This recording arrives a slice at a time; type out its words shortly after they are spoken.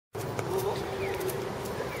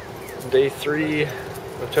Day 3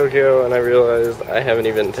 of Tokyo, and I realized I haven't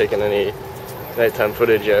even taken any nighttime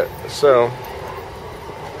footage yet. So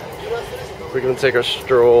we're gonna take our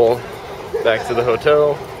stroll back to the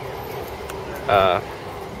hotel.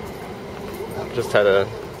 Just had a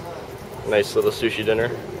nice little sushi dinner.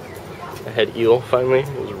 I had eel finally.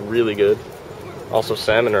 It was really good. Also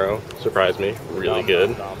salmon roe surprised me. Really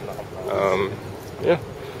good. Yeah.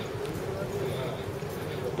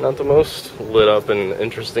 Not the most lit up and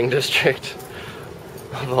interesting district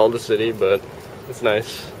of all the city, but it's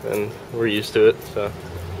nice and we're used to it, so.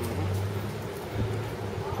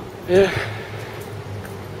 Yeah.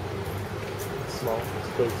 Small, it's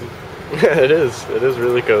cozy. It is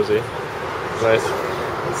really cozy. It's nice.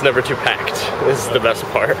 It's never too packed. This is the best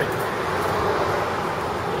part.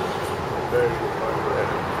 Very good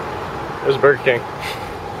part. There's Burger King.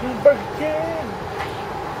 Burger King!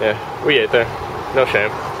 Yeah, we ate there. No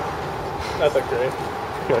shame. Not that great.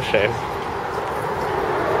 No shame.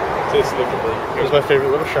 Tastes like a burger. There's my favorite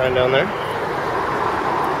little shrine down there.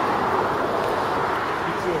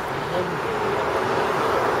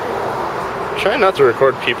 Try not to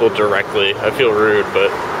record people directly. I feel rude, but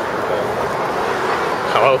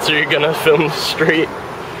how else are you gonna film the street?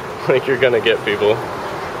 Like, you're gonna get people.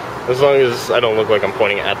 As long as I don't look like I'm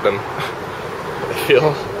pointing at them. I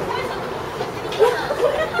feel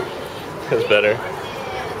it's better.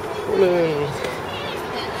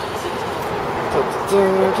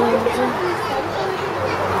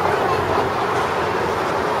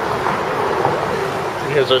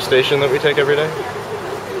 Here's our station that we take every day.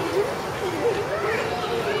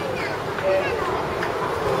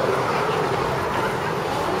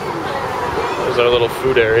 There's our little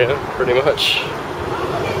food area, pretty much.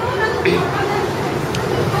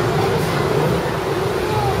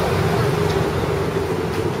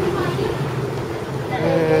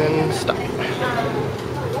 And stop.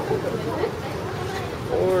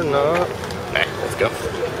 Or not. Nah, let's go.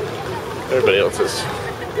 Everybody else is.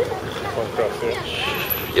 One cross here.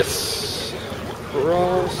 Yes.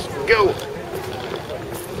 Cross. Go!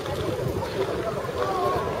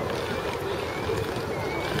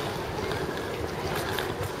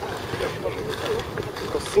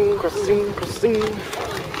 Crossing, crossing, crossing.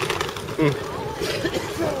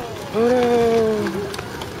 Oh no.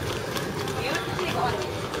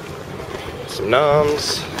 Some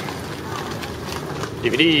noms.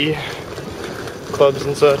 DVD. Clubs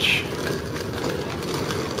and such.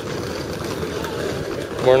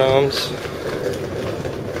 More noms.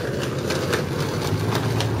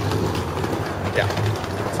 Yeah,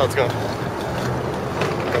 that's how it's going.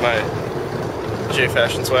 Got my J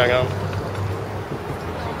Fashion swag on.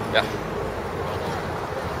 Yeah.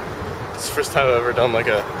 It's the first time I've ever done like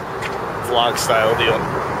a vlog style deal.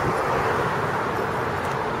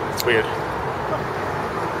 It's weird.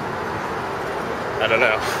 I don't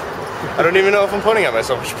know. I don't even know if I'm pointing at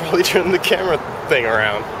myself. I should probably turn the camera thing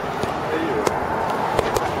around.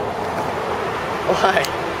 Oh, hi.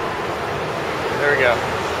 There we go.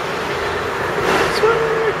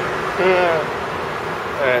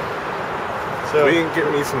 Alright. So We can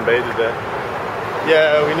get me some Bape today.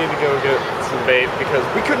 yeah, we need to go get some Bape because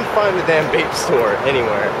we couldn't find the damn Bape store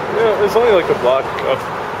anywhere. Yeah, it's only like a block up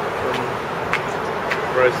from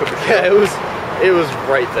where I said the Yeah, it was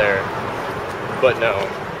right there. But no.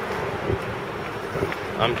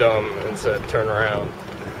 I'm dumb and said turn around.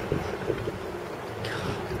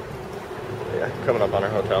 Yeah, coming up on our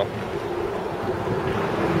hotel.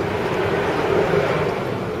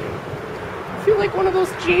 I feel like one of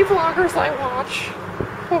those G vloggers I watch.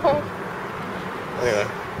 Anyway.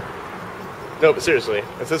 No, but seriously,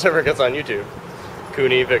 if this ever gets on YouTube,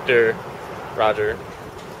 Cooney, Victor, Roger,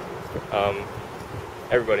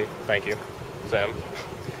 everybody, thank you. Sam.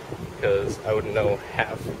 Because I wouldn't know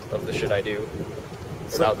half of the shit I do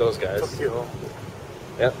without those guys. Tokyo.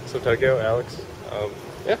 Yeah, so Tokyo, Alex.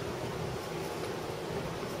 Yeah.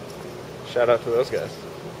 Shout out to those guys.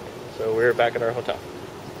 So we're back at our hotel.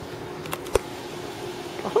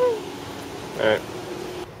 Alright.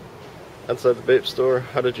 Outside the Bape store,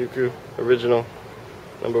 Harajuku, original,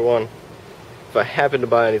 #1. If I happen to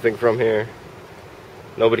buy anything from here,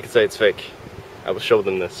 nobody can say it's fake. I will show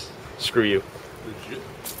them this. Screw you. Legit.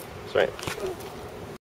 That's right.